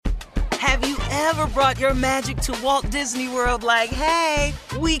Have you ever brought your magic to Walt Disney World like, hey,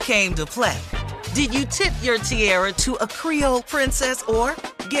 we came to play? Did you tip your tiara to a Creole princess or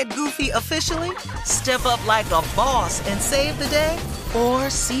get goofy officially? Step up like a boss and save the day? Or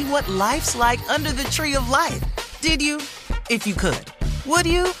see what life's like under the tree of life? Did you? If you could. Would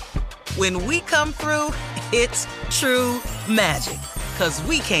you? When we come through, it's true magic. 'Cause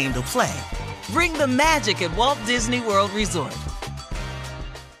we came to play. Bring the magic at Walt Disney World Resort.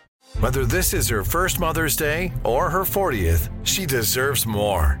 Whether this is her first Mother's Day or her 40th, she deserves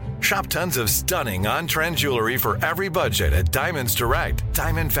more. Shop tons of stunning on-trend jewelry for every budget at Diamonds Direct.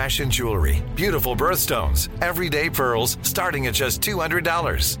 Diamond fashion jewelry, beautiful birthstones, everyday pearls starting at just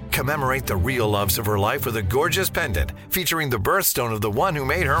 $200. Commemorate the real loves of her life with a gorgeous pendant featuring the birthstone of the one who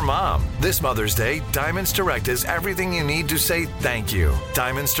made her mom. This Mother's Day, Diamonds Direct is everything you need to say thank you.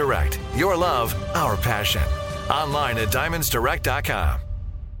 Diamonds Direct, your love, our passion. Online at diamondsdirect.com.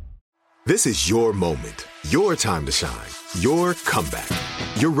 This is your moment, your time to shine, your comeback.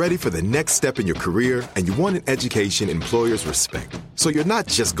 You're ready for the next step in your career, and you want an education employers respect. So you're not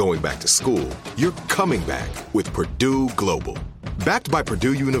just going back to school, you're coming back with Purdue Global. Backed by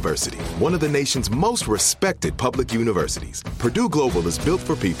Purdue University, one of the nation's most respected public universities, Purdue Global is built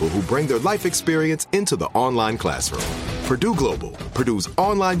for people who bring their life experience into the online classroom. Purdue Global, Purdue's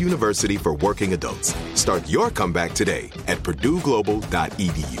online university for working adults. Start your comeback today at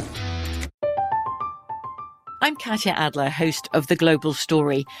purdueglobal.edu. I'm Katya Adler, host of The Global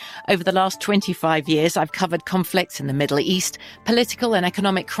Story. Over the last 25 years, I've covered conflicts in the Middle East, political and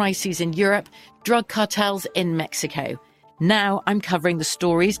economic crises in Europe, drug cartels in Mexico. Now I'm covering the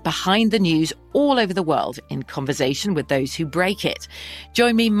stories behind the news all over the world in conversation with those who break it.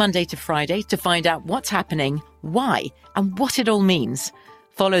 Join me Monday to Friday to find out what's happening, why, and what it all means.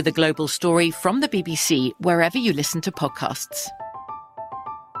 Follow The Global Story from the BBC wherever you listen to podcasts.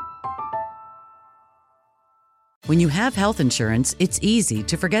 When you have health insurance, it's easy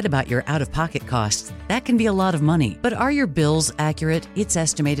to forget about your out-of-pocket costs. That can be a lot of money. But are your bills accurate? It's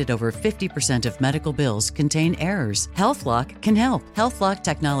estimated over 50% of medical bills contain errors. HealthLock can help. HealthLock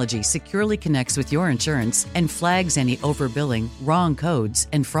technology securely connects with your insurance and flags any overbilling, wrong codes,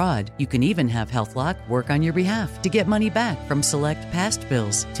 and fraud. You can even have HealthLock work on your behalf to get money back from select past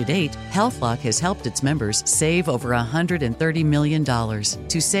bills. To date, HealthLock has helped its members save over $130 million.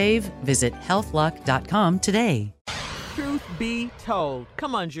 To save, visit healthlock.com today. Truth be told.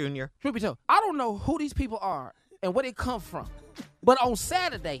 Come on, Junior. Truth be told. I don't know who these people are and where they come from. But on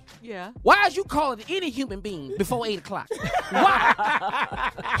Saturday, why is you calling any human being before 8 o'clock?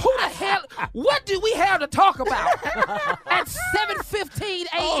 Why? Who the hell? What do we have to talk about at 7:15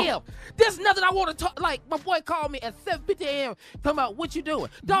 a.m.? There's nothing I want to talk. Like, my boy called me at 7:50 a.m. talking about what you doing.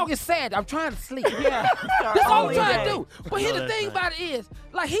 Dog, it's sad. I'm trying to sleep. Yeah. That's all I'm trying to do. But here the thing about it is,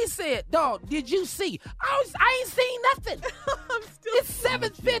 like he said, dog, did you see? I ain't seen nothing. It's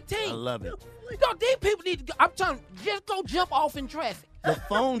 7:15. I love it. Dog, these people need to go. I'm trying to just go jump off in traffic. The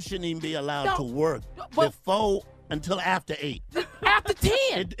phone shouldn't even be allowed to work before until after 8. After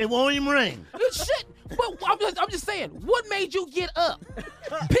 10. It won't even ring. It shouldn't. But I'm just saying, what made you get up?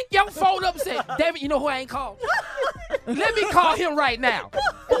 Pick your phone up and say, damn it, you know who I ain't called? Let me call him right now.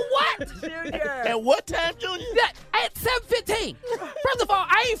 What? Junior. At what time, Junior? At 7:15. First of all,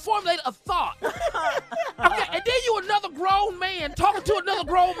 I ain't formulated a thought. Okay, and then you another grown man talking to another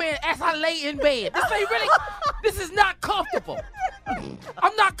grown man as I lay in bed. This is not comfortable.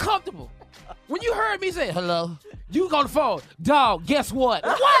 I'm not comfortable. When you heard me say, hello, you on the phone. Dog, guess what?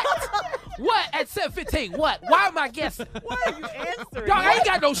 What? What at 7:15? What? Why am I guessing? Why are you answering? Dog, I ain't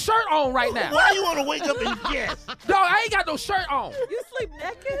got no shirt on right now. Why you want to wake up and guess? Dog, I ain't got no shirt on. You sleep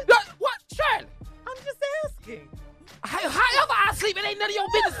naked? Dog, what? Shirley? I'm just asking. However I sleep, it ain't none of your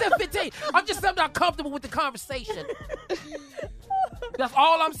business. 7:15. I'm just not comfortable with the conversation. That's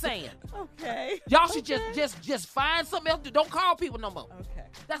all I'm saying. Okay. Y'all should just find something else to do. Don't call people no more. Okay.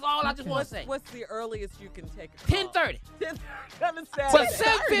 That's all I just want to say. What's the earliest you can take a call? 10:30. 10:30. But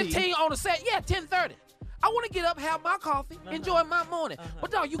 7:15 on the set. Yeah, 10:30. I want to get up, have my coffee, enjoy my morning.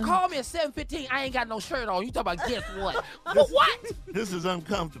 But dog, you call me at 7:15, I ain't got no shirt on. You talking about guess what? But what? This is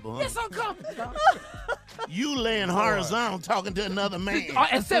uncomfortable, huh? It's uncomfortable, dog. You laying horizontal talking to another man.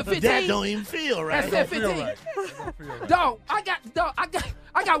 At 7:15? That don't even feel right. At 7:15. Dog,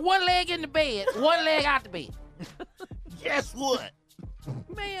 I got one leg in the bed, one leg out the bed. Guess what?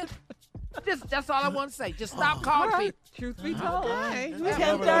 Man, that's all I want to say. Just stop calling people. Truth be told. Okay.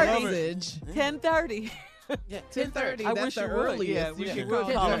 10:30. 10:30. Yeah, 10:30. I That's wish the you would. earliest. Yeah, You we should should call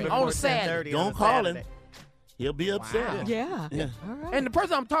call him him before on Saturday. 10:30 Don't on call Saturday. him. He'll be upset. Yeah. Yeah. All right. And the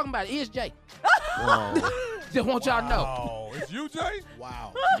person I'm talking about is Jay. Whoa. Just want y'all to know. Oh, it's you, Jay?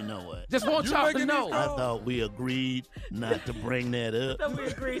 Wow. You know what? Just want You y'all to making know. these I thought we agreed not to bring that up. So we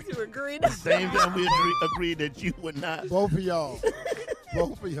agreed to agree. The same time we agreed that you would not. Both of y'all.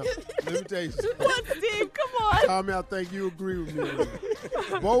 Both of y'all. Let me tell you something. What, Steve? Come on. Tommy, I think you agree with me on this.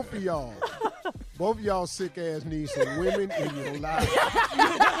 Both of y'all sick ass need some women in your life.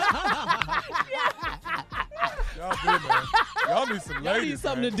 Y'all good, man. Y'all need some ladies, Need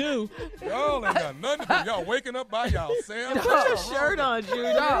something to do. Y'all ain't got nothing to do. Y'all waking up by yourselves. Put your shirt on,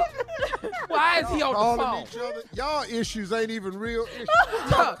 Junior. Dog. Why is he on the Calling phone? each other. Y'all issues ain't even real issues.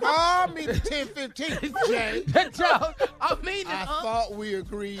 Call me the 10-15, Jay. Dog, I mean I it. thought we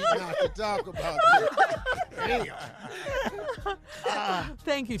agreed not to talk about this. Damn.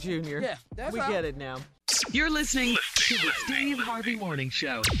 Thank you, Junior. Yeah, that's we all. get it now. You're listening to the Steve Harvey Morning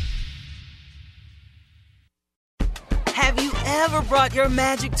Show. Have you ever brought your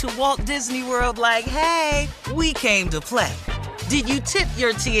magic to Walt Disney World like, hey, we came to play? Did you tip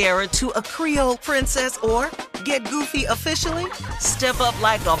your tiara to a Creole princess or get goofy officially? Step up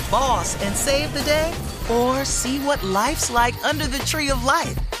like a boss and save the day? Or see what life's like under the tree of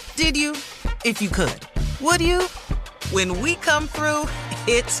life? Did you? If you could. Would you? When we come through,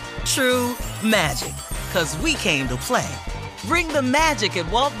 it's true magic. 'Cause we came to play. Bring the magic at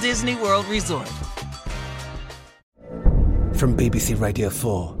Walt Disney World Resort. From BBC Radio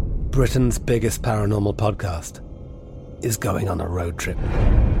 4, Britain's biggest paranormal podcast is going on a road trip.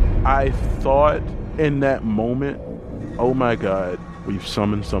 I thought in that moment, oh my God, we've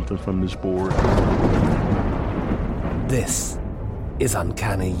summoned something from this board. This is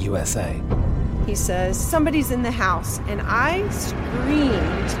Uncanny USA. He says, somebody's in the house, and I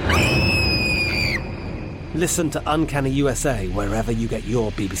screamed. Listen to Uncanny USA wherever you get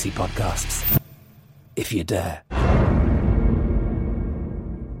your BBC podcasts, if you dare.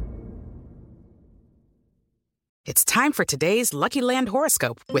 It's time for today's Lucky Land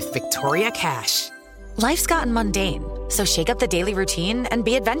horoscope with Victoria Cash. Life's gotten mundane, so shake up the daily routine and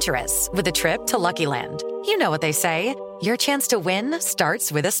be adventurous with a trip to Lucky Land. You know what they say, your chance to win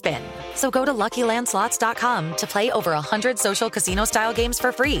starts with a spin. So go to LuckyLandSlots.com to play over 100 social casino-style games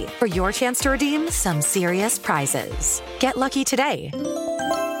for free for your chance to redeem some serious prizes. Get lucky today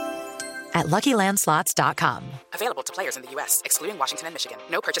at LuckyLandSlots.com. Available to players in the U.S., excluding Washington and Michigan.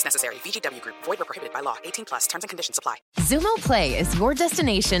 No purchase necessary. VGW Group. Void where prohibited by law. 18+. Terms and conditions apply. Xumo Play is your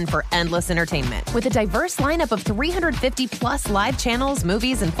destination for endless entertainment. With a diverse lineup of 350+ live channels,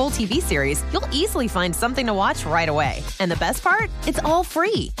 movies, and full TV series, you'll easily find something to watch right away. And the best part? It's all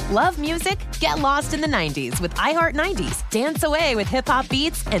free. Love music? Get lost in the 90s with iHeart 90s. Dance away with hip-hop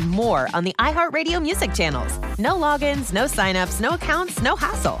beats and more on the iHeartRadio music channels. No logins, no signups, no accounts, no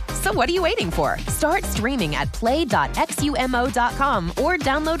hassle. So what are you waiting for? Start streaming at play.xumo.com or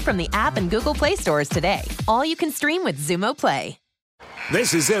download from the app and Google Play stores today. All you can stream with Xumo Play.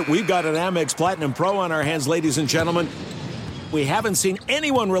 This is it. We've got an Amex Platinum Pro on our hands, ladies and gentlemen. We haven't seen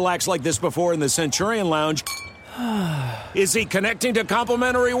anyone relax like this before in the Centurion Lounge. Is he connecting to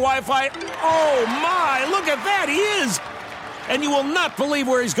complimentary Wi-Fi? Oh, my! Look at that! He is! And you will not believe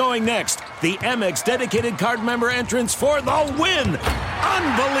where he's going next. The Amex dedicated card member entrance for the win.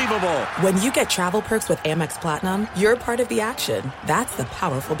 Unbelievable. When you get travel perks with Amex Platinum, you're part of the action. That's the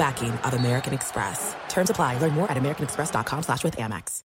powerful backing of American Express. Terms apply. Learn more at americanexpress.com/withAmex.